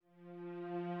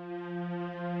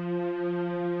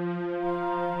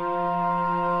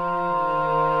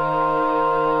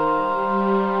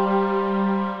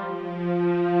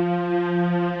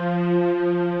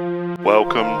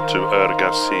welcome to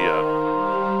Ergasia,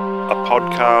 a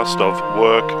podcast of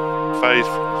work, faith,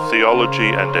 theology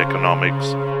and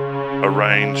economics,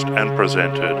 arranged and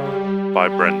presented by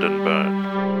Brendan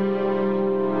Byrne.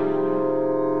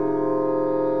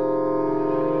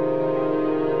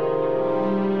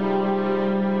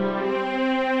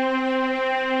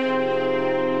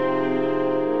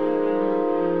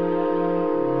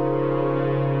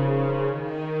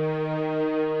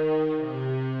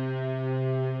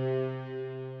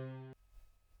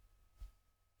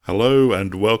 Hello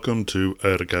and welcome to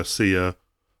Ergasia.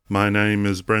 My name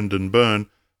is Brendan Byrne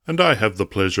and I have the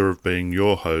pleasure of being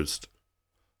your host.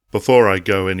 Before I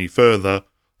go any further,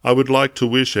 I would like to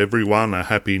wish everyone a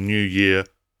happy new year,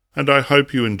 and I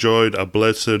hope you enjoyed a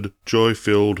blessed,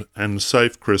 joy-filled and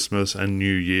safe Christmas and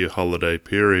New Year holiday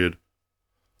period.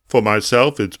 For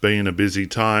myself, it's been a busy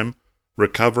time,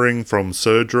 recovering from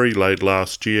surgery late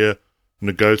last year,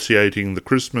 negotiating the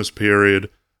Christmas period,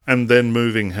 and then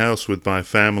moving house with my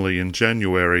family in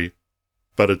January.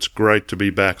 But it's great to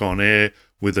be back on air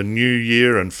with a new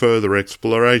year and further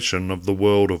exploration of the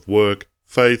world of work,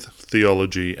 faith,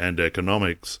 theology and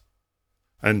economics.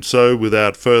 And so,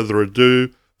 without further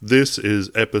ado, this is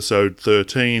episode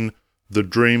 13, The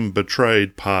Dream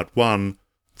Betrayed Part 1,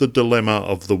 The Dilemma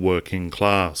of the Working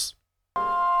Class.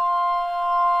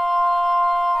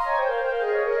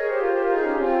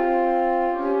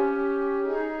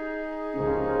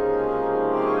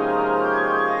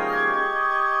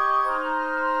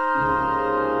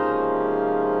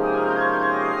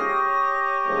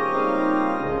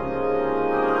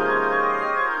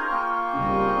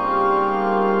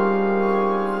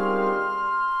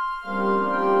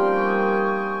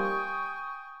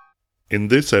 In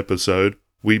this episode,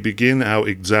 we begin our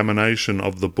examination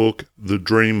of the book The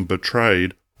Dream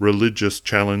Betrayed, Religious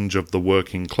Challenge of the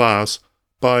Working Class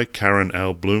by Karen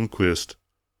L. Bloomquist.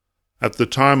 At the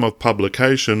time of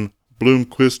publication,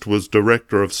 Bloomquist was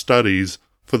Director of Studies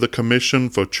for the Commission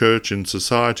for Church in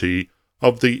Society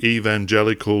of the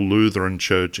Evangelical Lutheran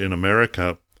Church in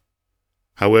America.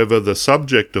 However, the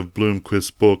subject of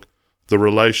Bloomquist's book, the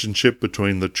relationship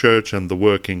between the church and the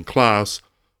working class,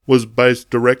 was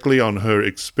based directly on her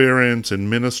experience in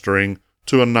ministering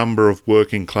to a number of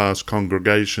working-class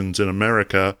congregations in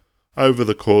America over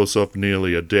the course of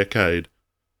nearly a decade.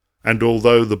 And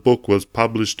although the book was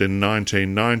published in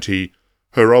 1990,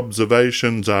 her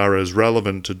observations are as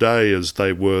relevant today as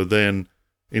they were then.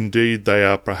 Indeed, they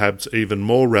are perhaps even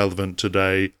more relevant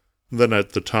today than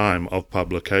at the time of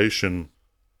publication.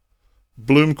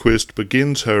 Bloomquist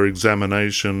begins her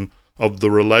examination of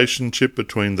the relationship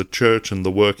between the church and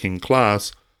the working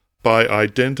class by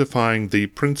identifying the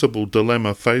principal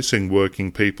dilemma facing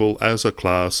working people as a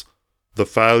class, the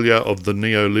failure of the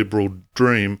neoliberal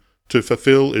dream to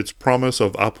fulfill its promise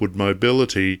of upward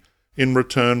mobility in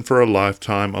return for a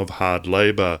lifetime of hard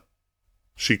labour.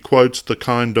 She quotes the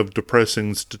kind of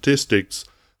depressing statistics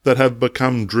that have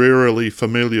become drearily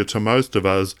familiar to most of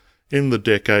us in the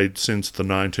decade since the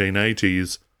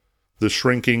 1980s, the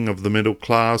shrinking of the middle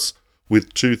class,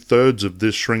 with 2/3 of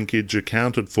this shrinkage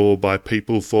accounted for by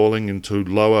people falling into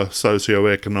lower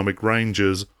socio-economic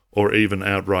ranges or even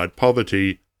outright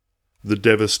poverty, the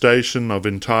devastation of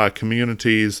entire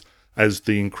communities as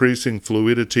the increasing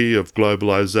fluidity of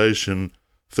globalization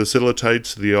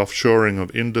facilitates the offshoring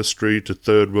of industry to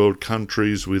third-world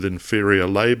countries with inferior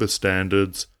labour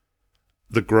standards,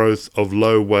 the growth of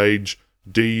low-wage,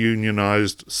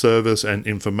 deunionized service and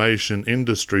information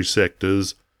industry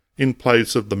sectors in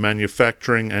place of the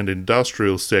manufacturing and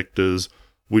industrial sectors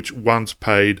which once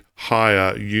paid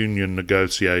higher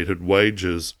union-negotiated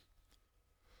wages.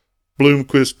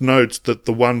 Bloomquist notes that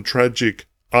the one tragic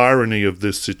irony of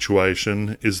this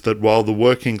situation is that while the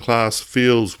working class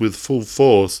feels with full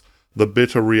force the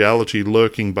bitter reality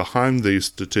lurking behind these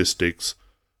statistics,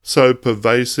 so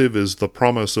pervasive is the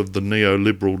promise of the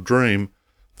neoliberal dream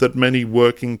that many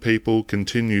working people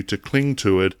continue to cling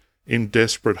to it in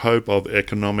desperate hope of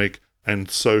economic and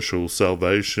social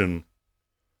salvation.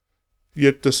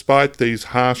 Yet despite these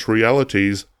harsh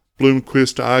realities,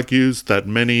 Bloomquist argues that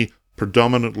many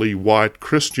predominantly white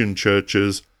Christian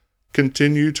churches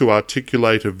continue to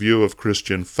articulate a view of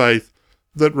Christian faith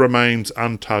that remains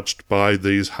untouched by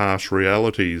these harsh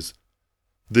realities.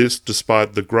 This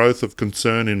despite the growth of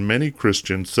concern in many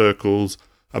Christian circles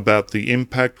about the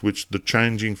impact which the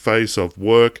changing face of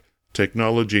work,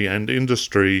 technology and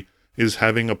industry is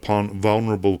having upon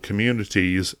vulnerable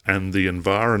communities and the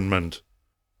environment.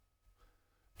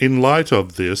 In light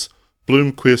of this,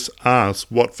 Bloomquist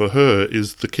asks what for her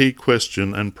is the key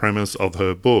question and premise of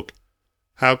her book.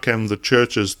 How can the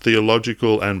Church's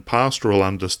theological and pastoral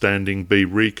understanding be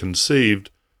reconceived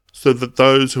so that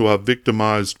those who are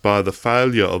victimized by the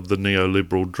failure of the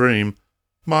neoliberal dream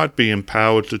might be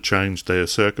empowered to change their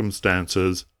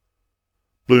circumstances.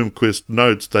 Bloomquist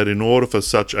notes that in order for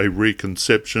such a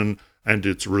reconception and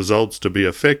its results to be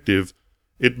effective,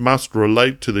 it must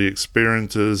relate to the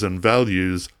experiences and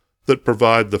values that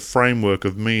provide the framework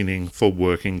of meaning for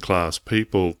working-class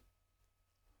people.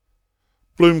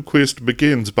 Bloomquist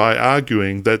begins by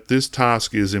arguing that this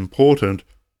task is important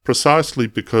precisely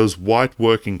because white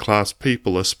working-class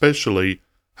people especially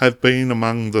have been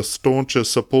among the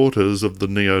staunchest supporters of the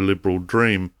neoliberal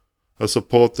dream, a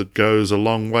support that goes a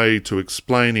long way to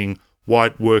explaining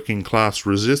white working-class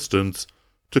resistance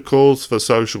to calls for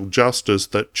social justice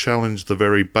that challenge the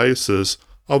very basis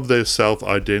of their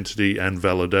self-identity and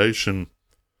validation.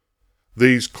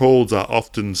 These calls are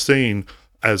often seen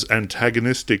as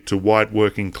antagonistic to white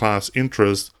working-class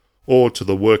interests or to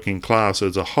the working class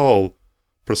as a whole,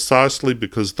 precisely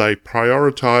because they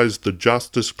prioritize the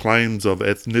justice claims of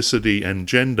ethnicity and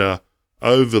gender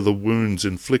over the wounds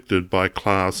inflicted by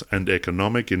class and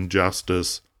economic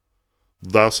injustice.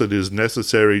 Thus it is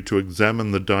necessary to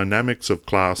examine the dynamics of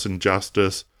class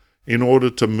injustice in order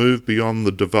to move beyond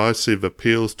the divisive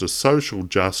appeals to social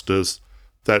justice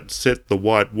that set the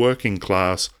white working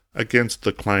class against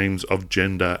the claims of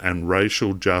gender and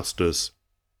racial justice.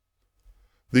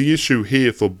 The issue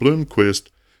here for Bloomquist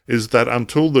is that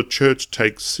until the Church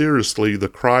takes seriously the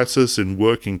crisis in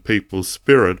working people's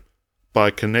spirit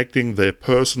by connecting their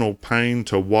personal pain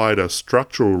to wider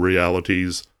structural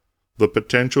realities, the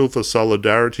potential for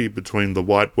solidarity between the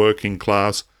white working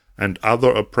class and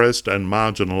other oppressed and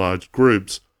marginalized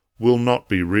groups will not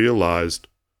be realized.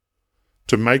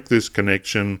 To make this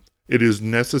connection, it is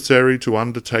necessary to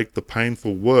undertake the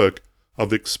painful work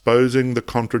of exposing the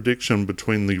contradiction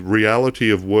between the reality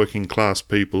of working class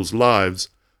people's lives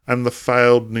and the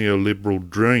failed neoliberal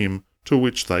dream to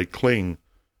which they cling,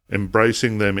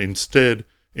 embracing them instead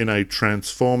in a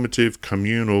transformative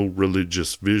communal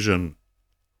religious vision.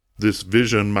 This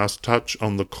vision must touch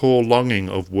on the core longing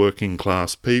of working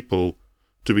class people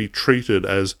to be treated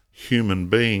as human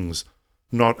beings,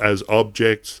 not as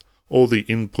objects or the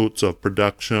inputs of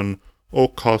production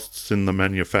or costs in the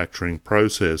manufacturing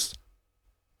process.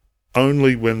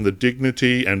 Only when the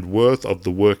dignity and worth of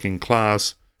the working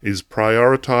class is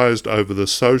prioritized over the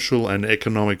social and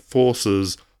economic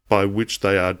forces by which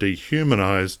they are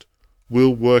dehumanized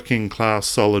will working class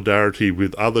solidarity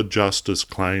with other justice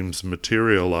claims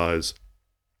materialize.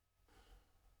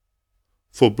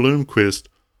 For Bloomquist,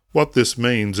 what this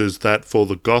means is that for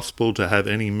the gospel to have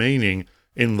any meaning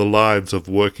in the lives of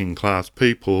working class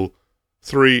people,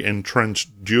 three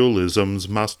entrenched dualisms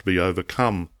must be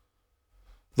overcome.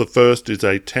 The first is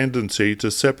a tendency to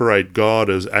separate God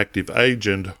as active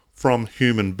agent from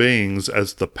human beings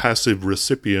as the passive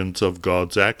recipients of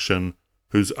God's action,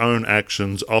 whose own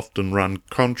actions often run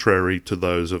contrary to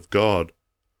those of God.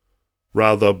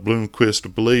 Rather,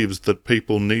 Bloomquist believes that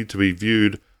people need to be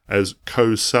viewed as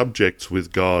co-subjects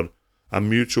with God, a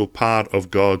mutual part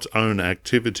of God's own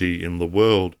activity in the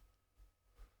world.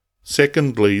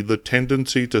 Secondly, the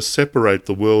tendency to separate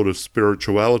the world of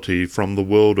spirituality from the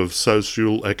world of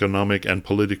social, economic, and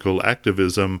political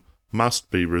activism must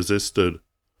be resisted.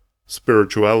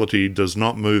 Spirituality does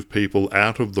not move people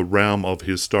out of the realm of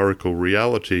historical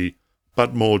reality,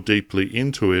 but more deeply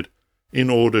into it,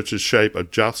 in order to shape a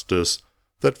justice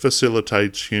that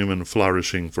facilitates human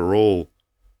flourishing for all.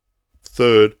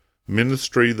 Third,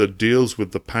 ministry that deals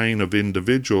with the pain of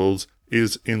individuals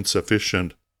is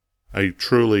insufficient. A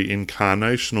truly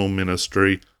incarnational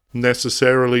ministry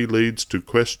necessarily leads to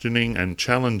questioning and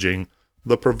challenging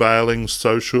the prevailing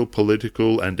social,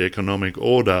 political, and economic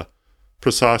order,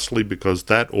 precisely because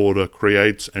that order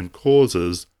creates and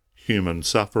causes human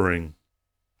suffering.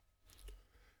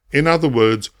 In other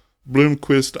words,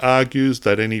 Bloomquist argues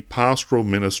that any pastoral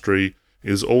ministry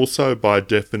is also by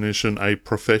definition a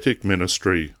prophetic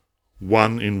ministry,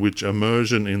 one in which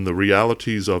immersion in the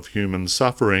realities of human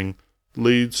suffering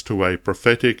leads to a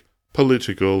prophetic,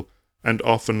 political, and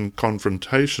often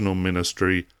confrontational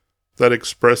ministry that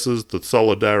expresses the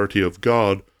solidarity of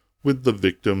God with the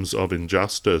victims of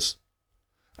injustice.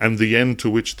 And the end to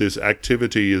which this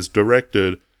activity is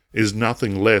directed is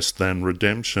nothing less than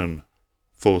redemption,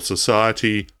 for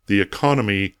society, the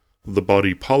economy, the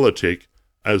body politic,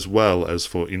 as well as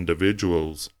for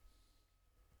individuals.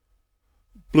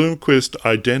 Bloomquist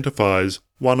identifies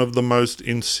one of the most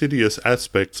insidious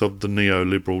aspects of the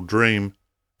neoliberal dream,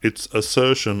 its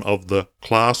assertion of the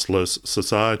classless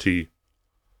society.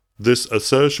 This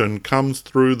assertion comes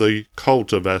through the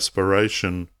cult of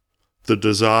aspiration, the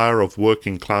desire of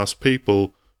working class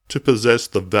people to possess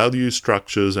the value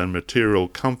structures and material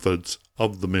comforts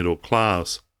of the middle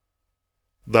class.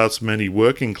 Thus, many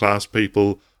working class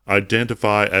people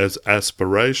identify as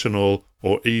aspirational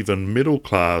or even middle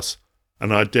class,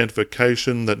 an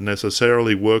identification that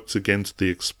necessarily works against the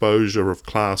exposure of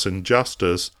class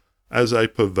injustice as a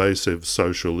pervasive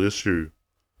social issue.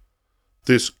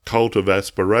 This cult of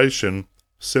aspiration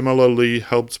similarly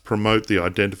helps promote the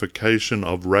identification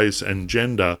of race and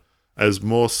gender as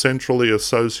more centrally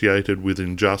associated with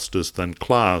injustice than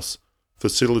class,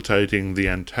 facilitating the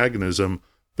antagonism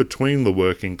between the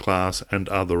working class and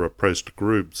other oppressed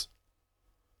groups.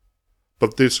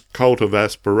 But this cult of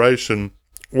aspiration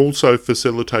also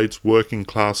facilitates working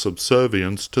class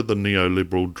subservience to the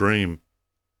neoliberal dream.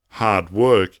 Hard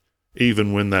work,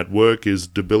 even when that work is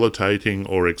debilitating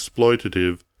or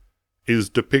exploitative, is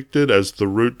depicted as the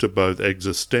route to both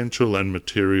existential and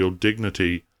material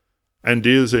dignity, and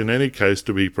is in any case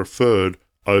to be preferred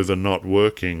over not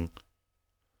working.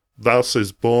 Thus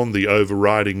is born the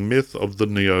overriding myth of the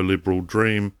neoliberal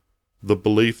dream, the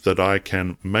belief that I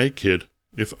can make it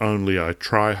if only I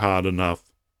try hard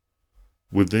enough.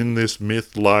 Within this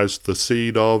myth lies the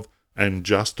seed of, and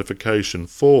justification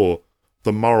for,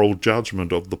 the moral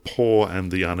judgment of the poor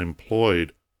and the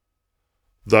unemployed.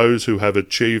 Those who have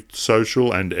achieved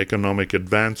social and economic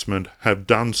advancement have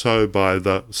done so by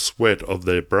the sweat of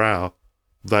their brow.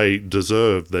 They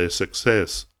deserve their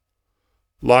success.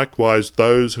 Likewise,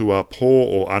 those who are poor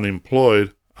or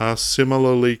unemployed are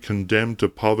similarly condemned to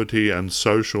poverty and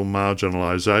social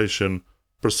marginalization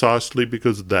precisely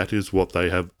because that is what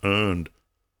they have earned.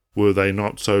 Were they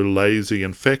not so lazy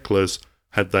and feckless,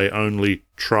 had they only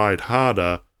tried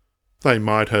harder, they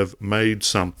might have made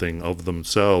something of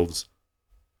themselves.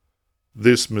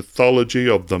 This mythology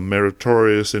of the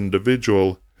meritorious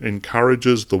individual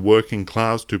encourages the working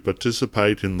class to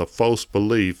participate in the false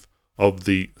belief of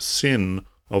the sin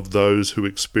of those who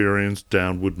experience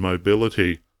downward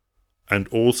mobility, and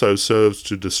also serves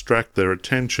to distract their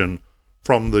attention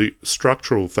from the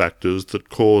structural factors that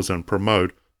cause and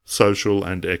promote social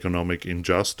and economic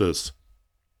injustice.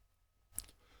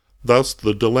 Thus,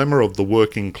 the dilemma of the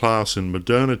working class in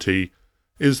modernity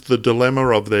is the dilemma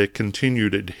of their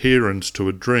continued adherence to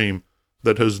a dream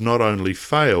that has not only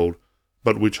failed,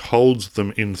 but which holds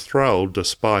them enthralled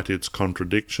despite its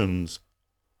contradictions.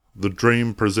 The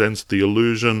dream presents the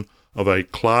illusion of a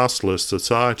classless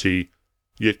society,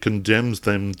 yet condemns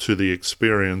them to the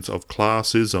experience of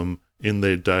classism in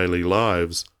their daily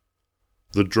lives.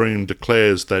 The dream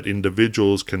declares that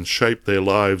individuals can shape their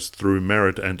lives through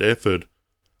merit and effort,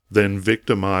 then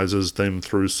victimizes them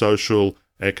through social,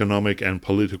 economic and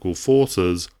political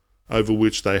forces over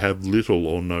which they have little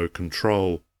or no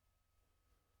control.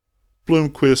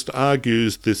 Blomquist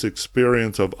argues this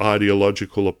experience of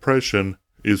ideological oppression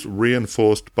is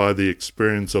reinforced by the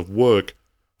experience of work,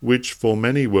 which for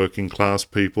many working class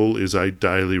people is a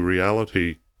daily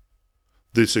reality.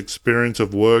 This experience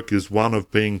of work is one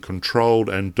of being controlled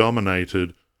and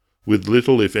dominated, with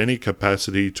little if any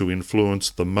capacity to influence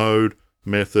the mode,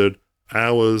 method,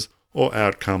 hours, or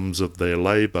outcomes of their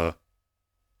labour.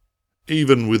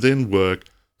 Even within work,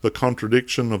 the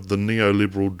contradiction of the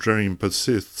neoliberal dream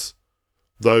persists.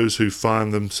 Those who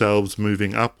find themselves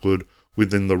moving upward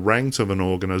within the ranks of an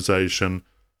organisation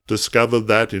discover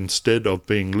that instead of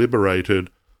being liberated,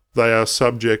 they are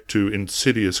subject to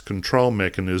insidious control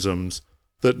mechanisms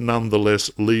that nonetheless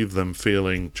leave them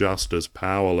feeling just as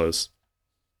powerless.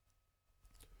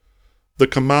 The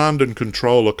command and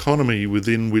control economy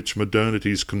within which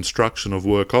modernity's construction of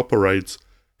work operates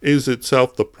is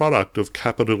itself the product of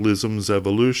capitalism's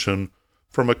evolution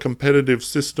from a competitive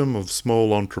system of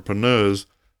small entrepreneurs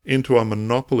into a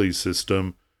monopoly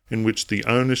system in which the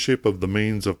ownership of the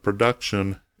means of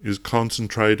production is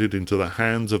concentrated into the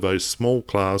hands of a small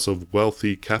class of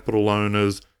wealthy capital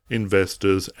owners,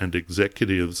 investors, and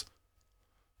executives.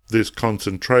 This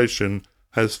concentration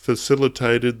has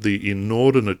facilitated the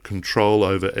inordinate control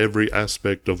over every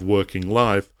aspect of working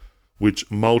life which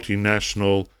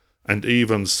multinational and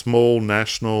even small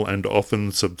national and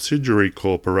often subsidiary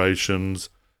corporations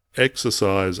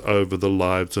exercise over the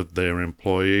lives of their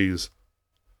employees.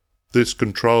 This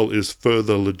control is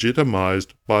further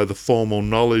legitimized by the formal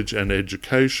knowledge and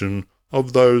education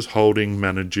of those holding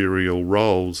managerial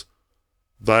roles.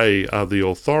 They are the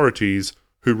authorities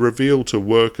who reveal to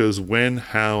workers when,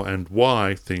 how, and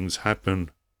why things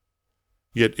happen.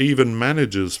 Yet even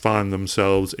managers find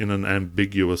themselves in an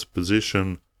ambiguous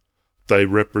position. They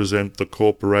represent the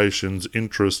corporation's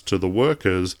interest to the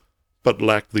workers, but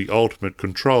lack the ultimate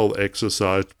control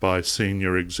exercised by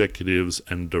senior executives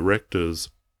and directors.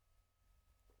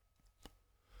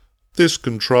 This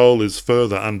control is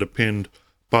further underpinned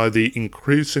by the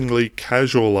increasingly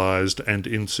casualised and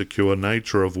insecure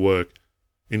nature of work,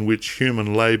 in which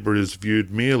human labour is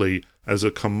viewed merely as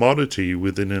a commodity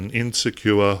within an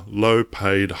insecure,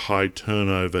 low-paid,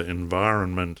 high-turnover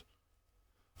environment.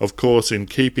 Of course, in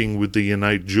keeping with the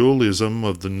innate dualism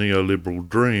of the neoliberal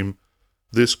dream,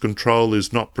 this control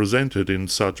is not presented in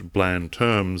such bland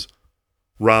terms.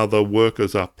 Rather,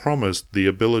 workers are promised the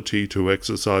ability to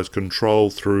exercise control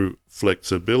through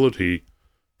flexibility,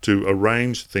 to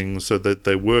arrange things so that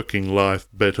their working life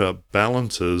better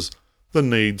balances the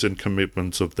needs and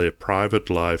commitments of their private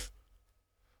life.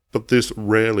 But this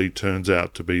rarely turns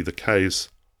out to be the case.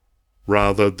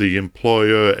 Rather, the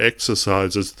employer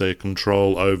exercises their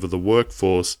control over the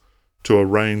workforce to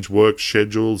arrange work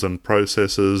schedules and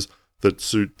processes that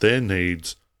suit their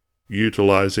needs,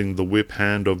 utilising the whip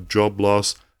hand of job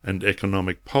loss and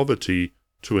economic poverty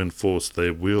to enforce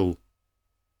their will.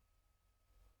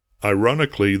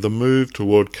 Ironically, the move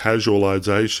toward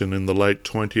casualisation in the late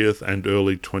 20th and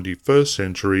early 21st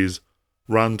centuries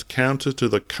runs counter to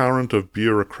the current of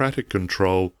bureaucratic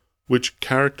control which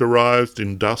characterised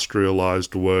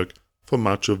industrialised work for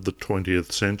much of the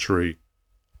 20th century.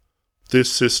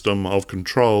 This system of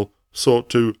control sought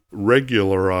to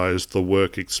regularise the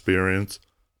work experience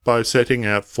by setting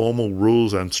out formal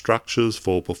rules and structures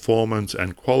for performance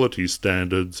and quality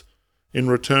standards, in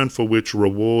return for which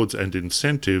rewards and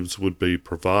incentives would be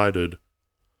provided.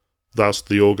 Thus,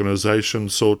 the organisation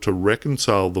sought to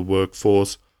reconcile the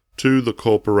workforce to the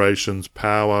corporation's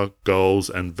power, goals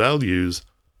and values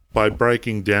by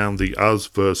breaking down the us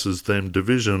versus them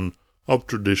division of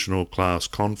traditional class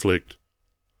conflict.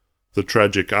 The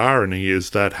tragic irony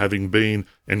is that, having been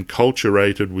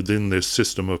enculturated within this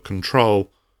system of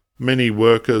control, many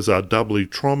workers are doubly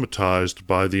traumatised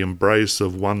by the embrace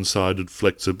of one-sided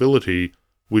flexibility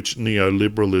which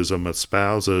neoliberalism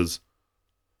espouses.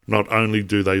 Not only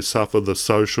do they suffer the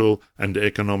social and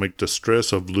economic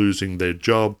distress of losing their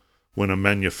job when a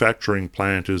manufacturing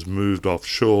plant is moved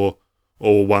offshore,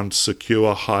 or once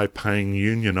secure high-paying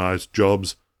unionised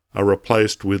jobs are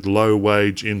replaced with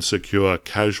low-wage, insecure,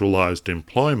 casualised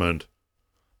employment,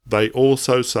 they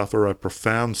also suffer a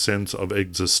profound sense of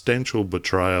existential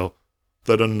betrayal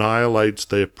that annihilates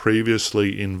their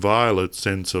previously inviolate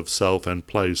sense of self and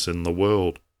place in the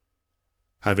world.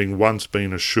 Having once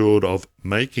been assured of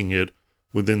making it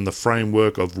within the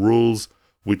framework of rules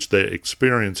which their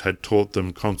experience had taught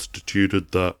them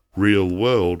constituted the real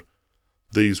world,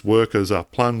 these workers are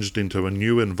plunged into a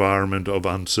new environment of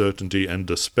uncertainty and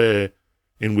despair,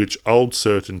 in which old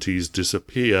certainties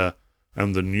disappear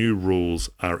and the new rules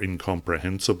are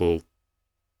incomprehensible.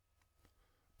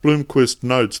 Bloomquist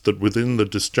notes that within the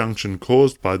disjunction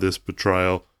caused by this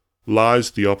betrayal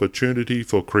lies the opportunity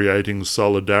for creating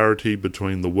solidarity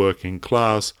between the working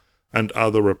class and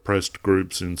other oppressed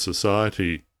groups in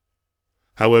society.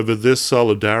 However, this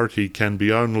solidarity can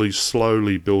be only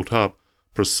slowly built up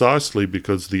precisely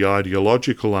because the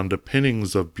ideological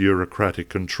underpinnings of bureaucratic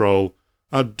control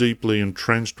are deeply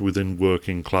entrenched within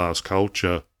working class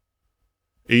culture.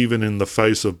 Even in the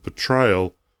face of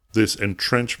betrayal, this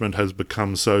entrenchment has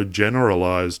become so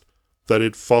generalised that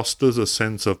it fosters a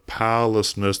sense of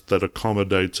powerlessness that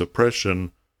accommodates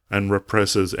oppression and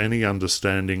represses any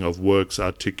understanding of work's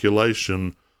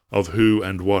articulation of who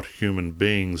and what human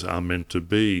beings are meant to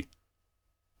be.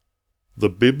 The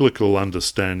biblical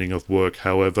understanding of work,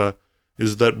 however,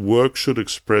 is that work should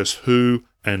express who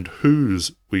and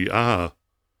whose we are.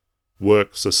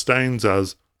 Work sustains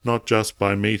us not just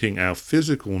by meeting our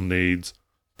physical needs,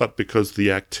 but because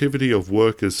the activity of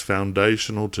work is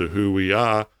foundational to who we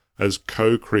are as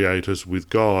co-creators with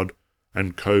God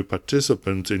and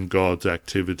co-participants in God's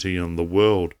activity in the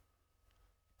world.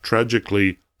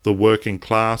 Tragically, the working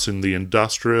class in the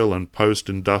industrial and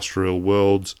post-industrial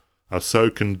worlds are so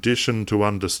conditioned to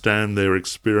understand their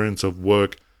experience of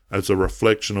work as a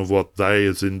reflection of what they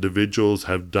as individuals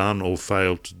have done or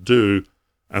failed to do,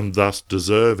 and thus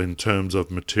deserve in terms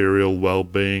of material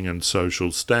well-being and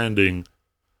social standing,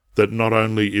 that not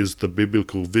only is the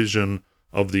biblical vision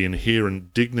of the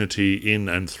inherent dignity in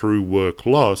and through work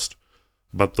lost,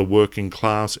 but the working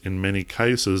class in many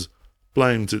cases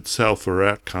blames itself for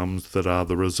outcomes that are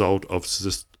the result of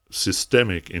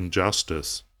systemic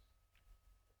injustice.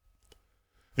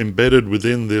 Embedded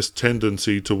within this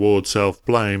tendency toward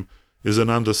self-blame is an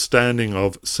understanding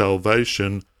of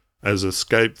salvation as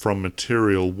escape from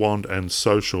material want and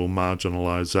social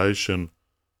marginalisation.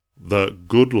 The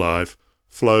good life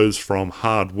flows from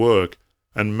hard work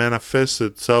and manifests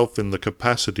itself in the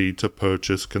capacity to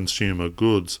purchase consumer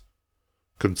goods.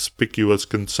 Conspicuous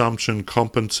consumption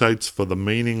compensates for the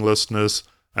meaninglessness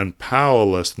and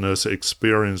powerlessness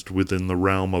experienced within the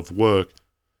realm of work,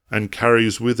 and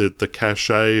carries with it the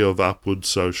cachet of upward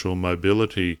social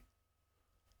mobility.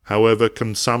 However,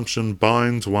 consumption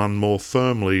binds one more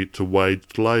firmly to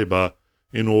waged labour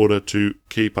in order to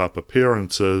keep up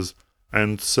appearances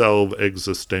and salve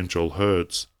existential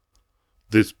hurts.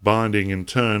 This binding in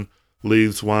turn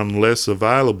leaves one less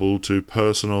available to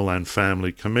personal and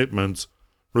family commitments,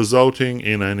 resulting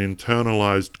in an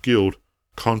internalized guilt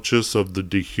conscious of the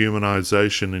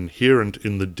dehumanization inherent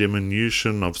in the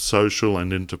diminution of social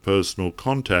and interpersonal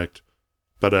contact,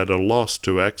 but at a loss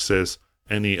to access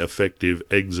any effective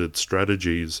exit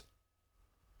strategies.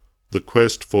 The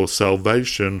quest for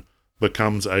salvation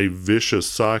becomes a vicious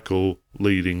cycle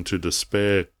leading to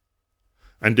despair.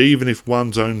 And even if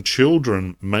one's own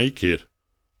children make it,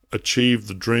 achieve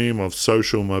the dream of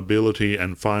social mobility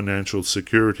and financial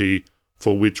security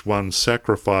for which one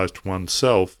sacrificed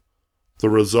oneself, the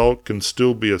result can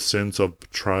still be a sense of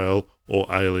betrayal or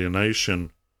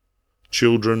alienation.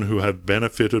 Children who have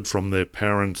benefited from their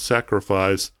parents'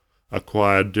 sacrifice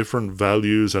acquire different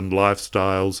values and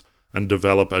lifestyles and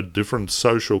develop a different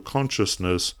social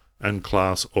consciousness and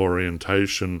class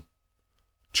orientation.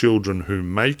 Children who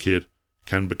make it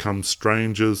can become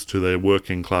strangers to their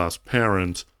working-class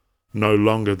parents, no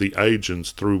longer the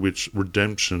agents through which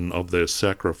redemption of their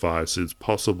sacrifice is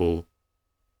possible.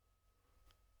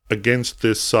 Against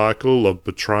this cycle of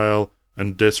betrayal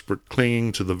and desperate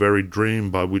clinging to the very dream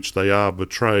by which they are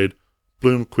betrayed,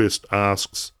 Blomqvist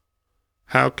asks,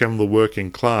 how can the working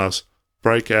class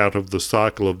break out of the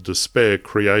cycle of despair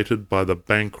created by the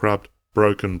bankrupt,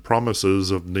 broken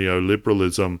promises of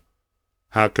neoliberalism?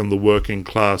 How can the working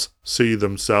class see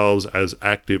themselves as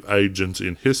active agents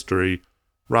in history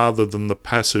rather than the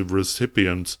passive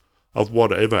recipients of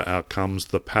whatever outcomes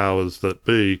the powers that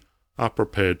be are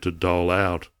prepared to dole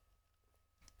out?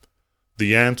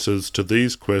 The answers to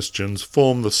these questions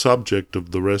form the subject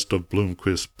of the rest of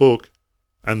Blomqvist's book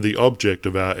and the object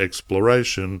of our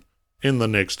exploration in the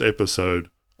next episode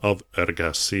of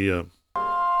Ergasia.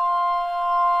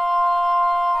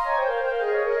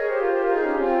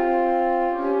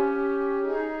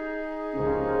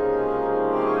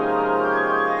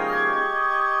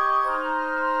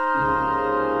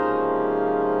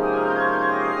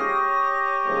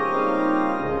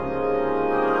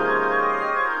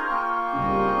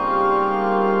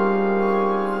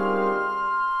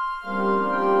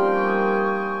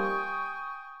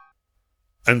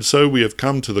 And so we have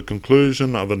come to the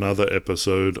conclusion of another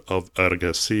episode of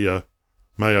Ergasia.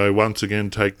 May I once again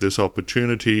take this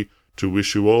opportunity to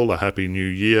wish you all a happy new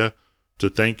year, to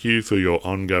thank you for your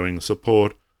ongoing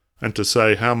support, and to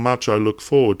say how much I look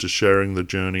forward to sharing the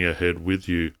journey ahead with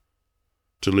you.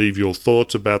 To leave your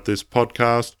thoughts about this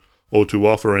podcast, or to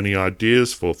offer any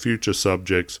ideas for future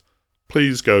subjects,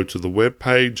 please go to the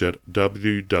webpage at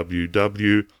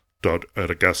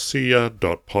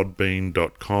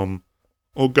www.ergasia.podbean.com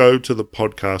or go to the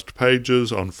podcast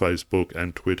pages on Facebook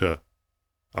and Twitter.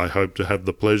 I hope to have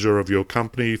the pleasure of your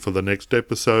company for the next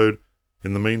episode.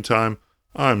 In the meantime,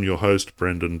 I'm your host,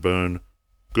 Brendan Byrne.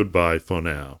 Goodbye for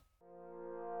now.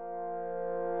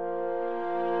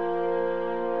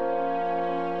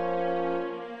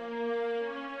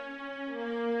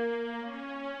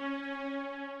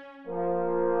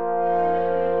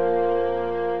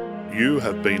 You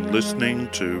have been listening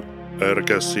to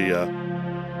Ergasia,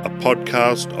 a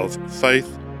podcast of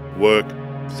faith, work,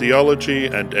 theology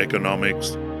and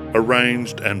economics,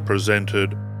 arranged and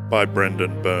presented by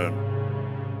Brendan Byrne.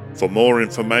 For more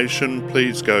information,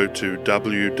 please go to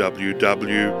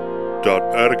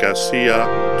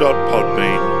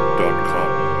www.ergasia.podbean.com.